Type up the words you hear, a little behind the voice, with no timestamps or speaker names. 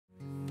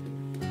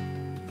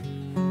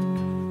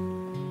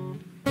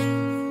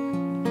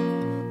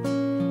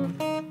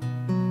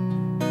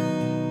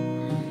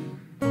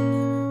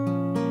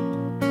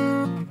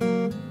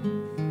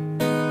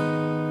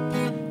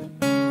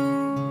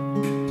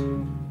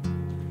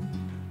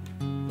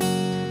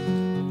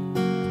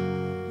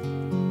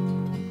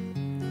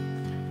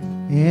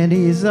and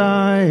his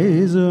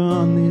eyes are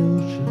on the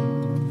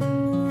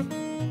ocean.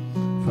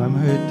 From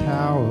her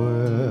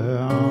tower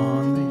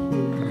on the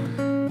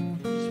hill,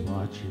 she's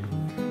watching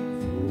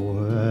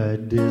for a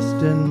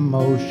distant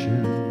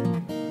motion,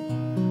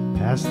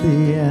 past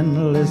the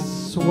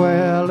endless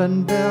swell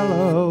and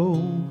bellow.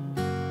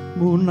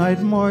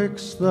 Moonlight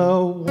marks the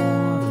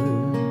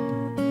water,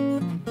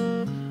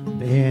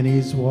 and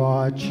he's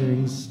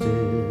watching still.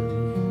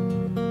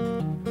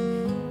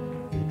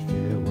 Bid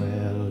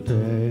farewell to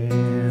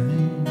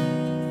Annie.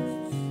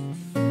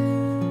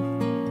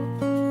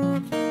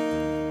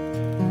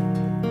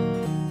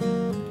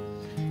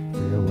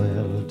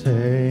 Farewell to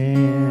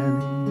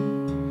Annie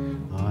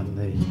on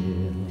the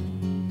hill.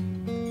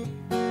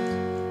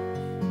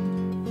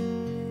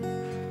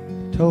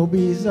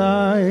 Toby's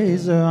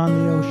eyes are on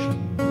the ocean.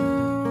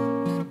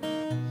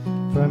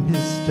 From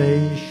his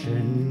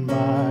station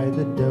by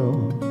the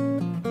door,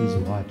 he's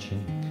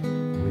watching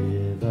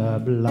with a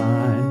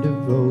blind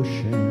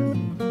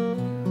devotion.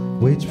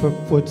 Waits for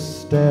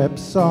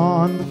footsteps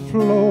on the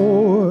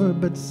floor,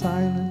 but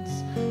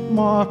silence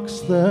marks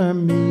the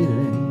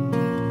meeting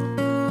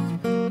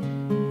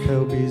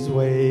Toby's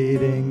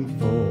waiting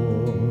for.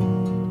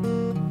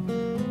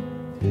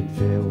 Bid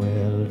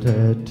farewell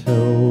to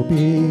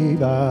Toby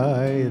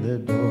by the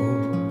door.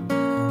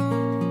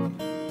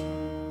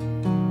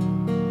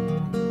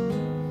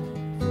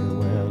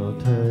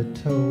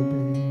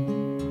 Toby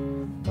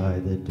by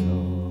the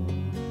door.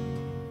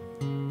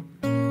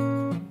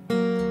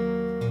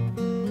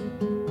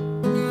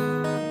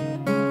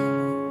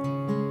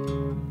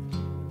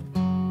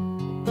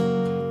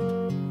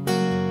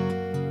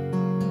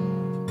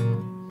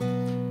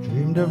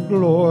 Dreamed of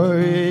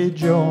glory,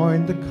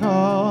 joined the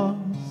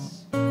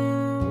cause,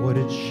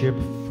 boarded ship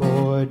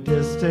for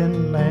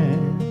distant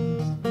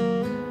lands,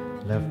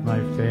 left my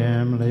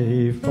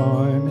family,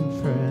 farm and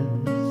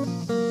friends.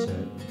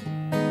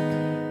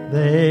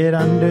 They'd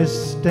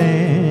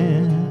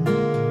understand.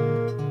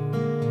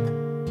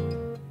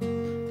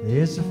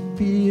 There's a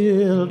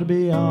field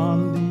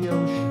beyond the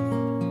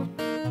ocean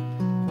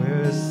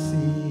where a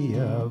sea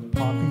of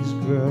poppies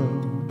grow.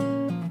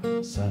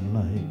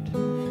 Sunlight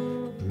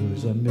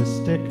brews a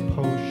mystic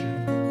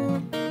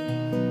potion,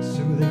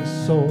 soothing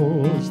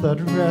souls that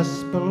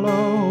rest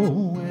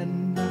below,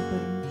 and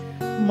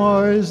nothing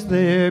mars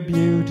their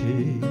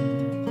beauty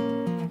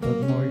but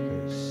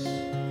Marcus,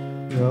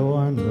 row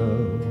on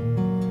row.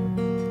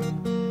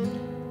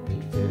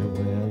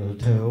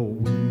 Till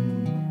we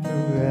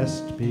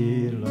rest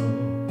below.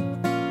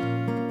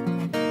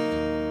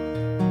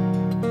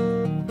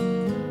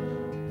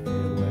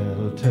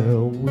 Farewell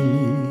till we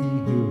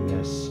who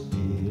rest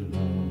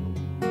below.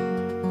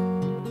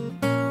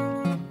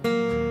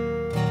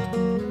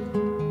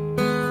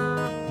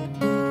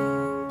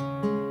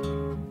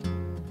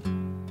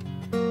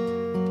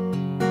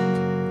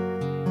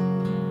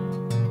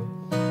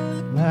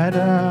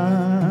 La-da.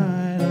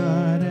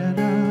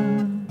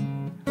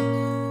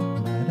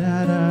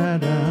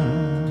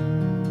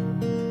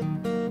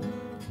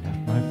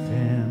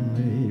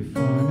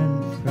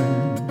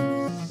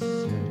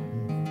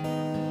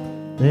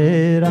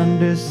 They'd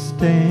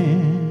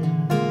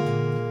understand,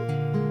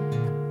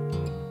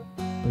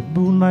 but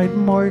moonlight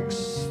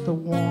marks the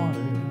water,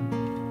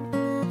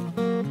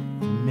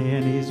 and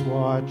Nanny's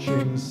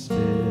watching still.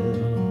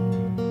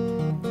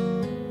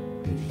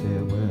 Bid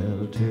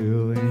farewell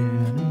to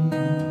Annie.